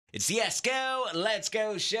It's the Esko Let's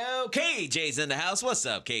Go show. KJ's in the house. What's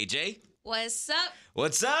up, KJ? What's up?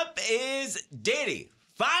 What's up is Diddy.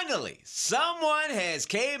 Finally, someone has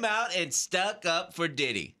came out and stuck up for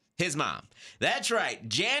Diddy. His mom. That's right.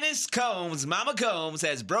 Janice Combs, Mama Combs,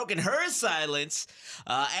 has broken her silence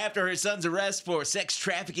after her son's arrest for sex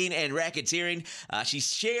trafficking and racketeering. She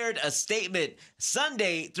shared a statement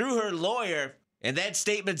Sunday through her lawyer. And that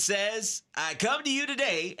statement says, I come to you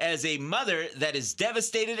today as a mother that is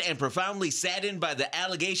devastated and profoundly saddened by the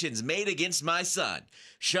allegations made against my son,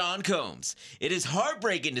 Sean Combs. It is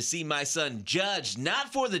heartbreaking to see my son judged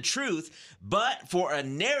not for the truth, but for a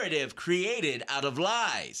narrative created out of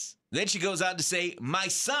lies. Then she goes on to say, my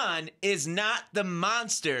son is not the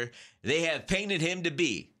monster they have painted him to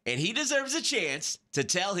be, and he deserves a chance to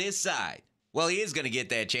tell his side. Well, he is going to get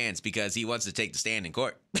that chance because he wants to take the stand in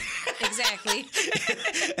court. Exactly.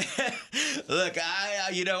 Look,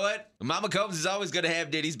 you know what? Mama Combs is always going to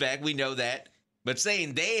have Diddy's back. We know that. But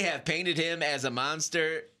saying they have painted him as a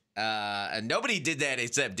monster, nobody did that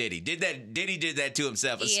except Diddy. Diddy did that to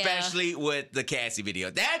himself, especially with the Cassie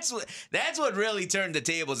video. That's what really turned the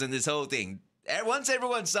tables in this whole thing. Once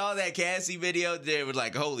everyone saw that Cassie video, they were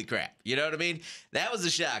like, holy crap. You know what I mean? That was a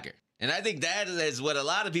shocker. And I think that is what a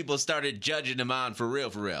lot of people started judging him on for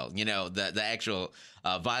real. You know, the actual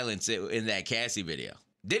violence in that Cassie video.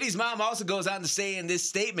 Diddy's mom also goes on to say in this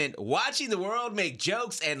statement, watching the world make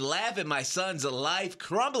jokes and laugh at my son's life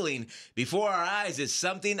crumbling before our eyes is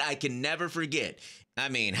something I can never forget. I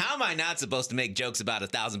mean, how am I not supposed to make jokes about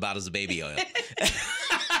 1,000 bottles of baby oil?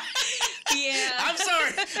 Yeah.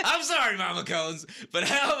 I'm sorry, Mama Combs, but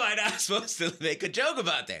how am I not supposed to make a joke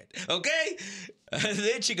about that? Okay?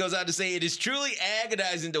 Then she goes on to say, it is truly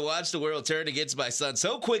agonizing to watch the world turn against my son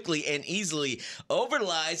so quickly and easily over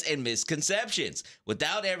lies and misconceptions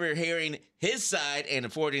without ever hearing his side and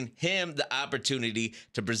affording him the opportunity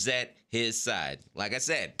to present his side. Like I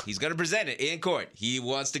said, he's going to present it in court. He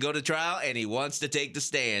wants to go to trial and he wants to take the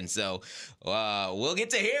stand. So we'll get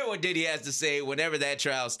to hear what Diddy has to say whenever that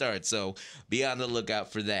trial starts. So be on the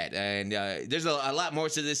lookout for that. And there's a lot more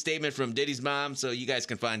to this statement from Diddy's mom, so you guys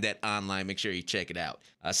can find that online. Make sure you check it out.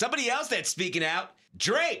 Somebody else that's speaking out,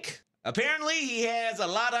 Drake. Apparently, he has a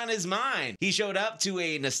lot on his mind. He showed up to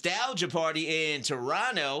a nostalgia party in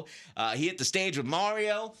Toronto. He hit the stage with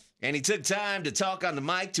Mario, and he took time to talk on the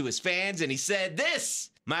mic to his fans, and he said this,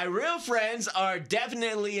 my real friends are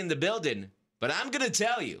definitely in the building, but I'm going to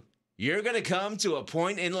tell you, you're going to come to a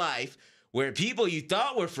point in life where people you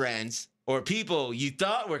thought were friends or people you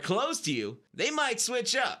thought were close to you, they might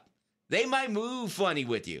switch up. They might move funny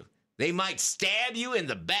with you. They might stab you in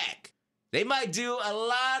the back. They might do a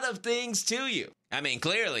lot of things to you. I mean,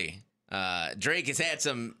 clearly, Drake has had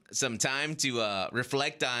some time to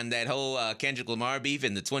reflect on that whole Kendrick Lamar beef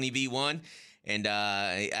in the 20v1. And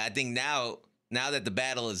I think now that the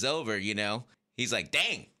battle is over, you know, he's like,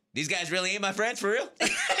 dang, these guys really ain't my friends for real?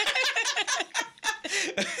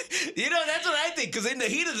 You know, that's what I think, because in the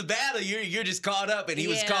heat of the battle, you're just caught up, and he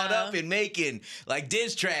was caught up in making, like,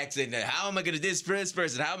 diss tracks, and how am I going to diss this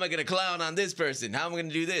person? How am I going to clown on this person? How am I going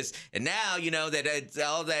to do this? And now, you know, that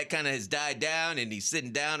all that kind of has died down, and he's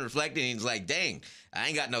sitting down reflecting, and he's like, dang, I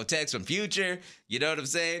ain't got no text from Future. You know what I'm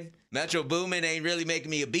saying? Metro Boomin ain't really making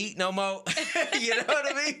me a beat no more. You know what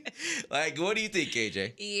I mean? Like, what do you think,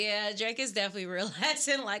 KJ? Yeah, Drake is definitely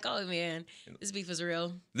realizing, like, oh, man, this beef is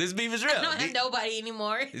real. This beef is real. I don't have nobody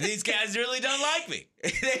anymore. These guys really don't like me.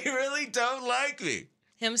 They really don't like me.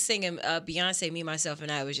 Him singing Beyonce, Me, Myself, and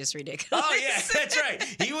I was just ridiculous. Oh, yeah, that's right.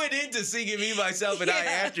 He went into singing Me, Myself, and I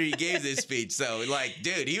after he gave this speech. So, like,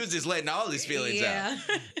 dude, he was just letting all his feelings out.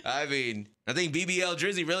 I mean, I think BBL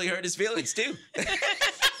Drizzy really hurt his feelings, too.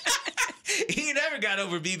 He never got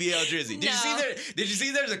over BBL Drizzy. Did you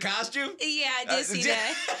see there's a costume? Yeah, I did see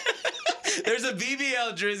that. There's a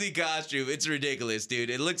BBL Drizzy costume. It's ridiculous, dude.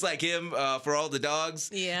 It looks like him for all the dogs.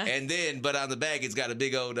 Yeah. And then, but on the back, it's got a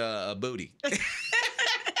big old booty.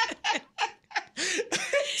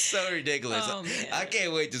 So ridiculous. Oh, man. I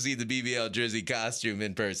can't wait to see the BBL Drizzy costume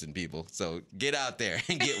in person, people. So get out there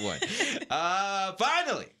and get one.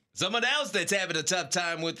 Finally, someone else that's having a tough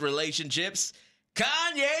time with relationships,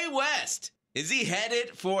 Kanye West. Is he headed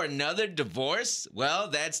for another divorce? Well,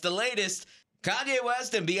 that's the latest. Kanye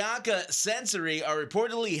West and Bianca Sensory are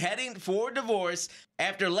reportedly heading for divorce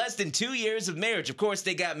after less than 2 years of marriage. Of course,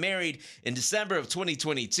 they got married in December of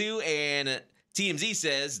 2022, and TMZ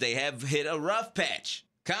says they have hit a rough patch.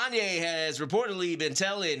 Kanye has reportedly been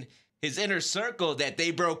telling his inner circle that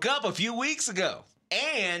they broke up a few weeks ago,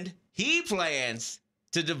 and he plans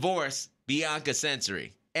to divorce Bianca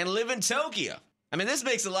Sensory and live in Tokyo. I mean, this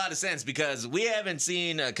makes a lot of sense because we haven't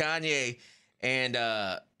seen Kanye and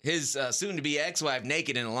his soon-to-be ex-wife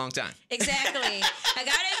naked in a long time. Exactly. I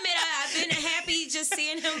gotta admit, I've been happy just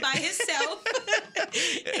seeing him by himself.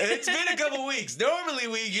 It's been a couple weeks. Normally,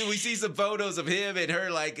 we see some photos of him and her,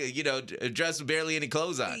 like, dressed with barely any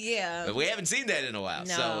clothes on. Yeah. But we haven't seen that in a while.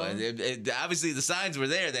 No. So, obviously, the signs were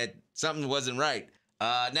there that something wasn't right.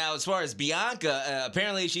 Now, as far as Bianca,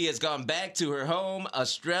 apparently she has gone back to her home,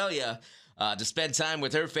 Australia, to spend time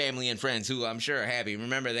with her family and friends, who I'm sure are happy.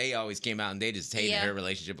 Remember, they always came out and they just hated her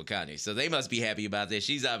relationship with Kanye. So they must be happy about this.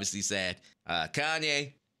 She's obviously sad.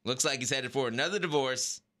 Kanye looks like he's headed for another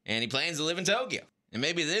divorce, and he plans to live in Tokyo. And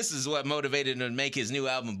maybe this is what motivated him to make his new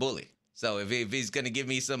album, Bully. So if he's going to give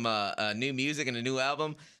me some new music and a new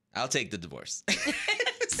album, I'll take the divorce.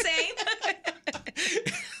 Same.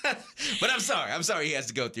 But I'm sorry he has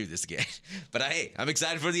to go through this again. But hey, I'm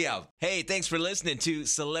excited for the album. Hey, thanks for listening to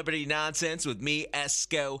Celebrity Nonsense with me,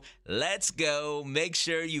 Esko. Let's go. Make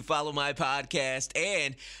sure you follow my podcast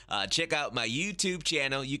and check out my YouTube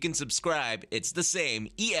channel. You can subscribe. It's the same,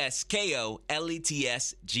 ESKOLETSGO,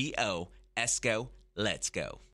 Esko. Let's go.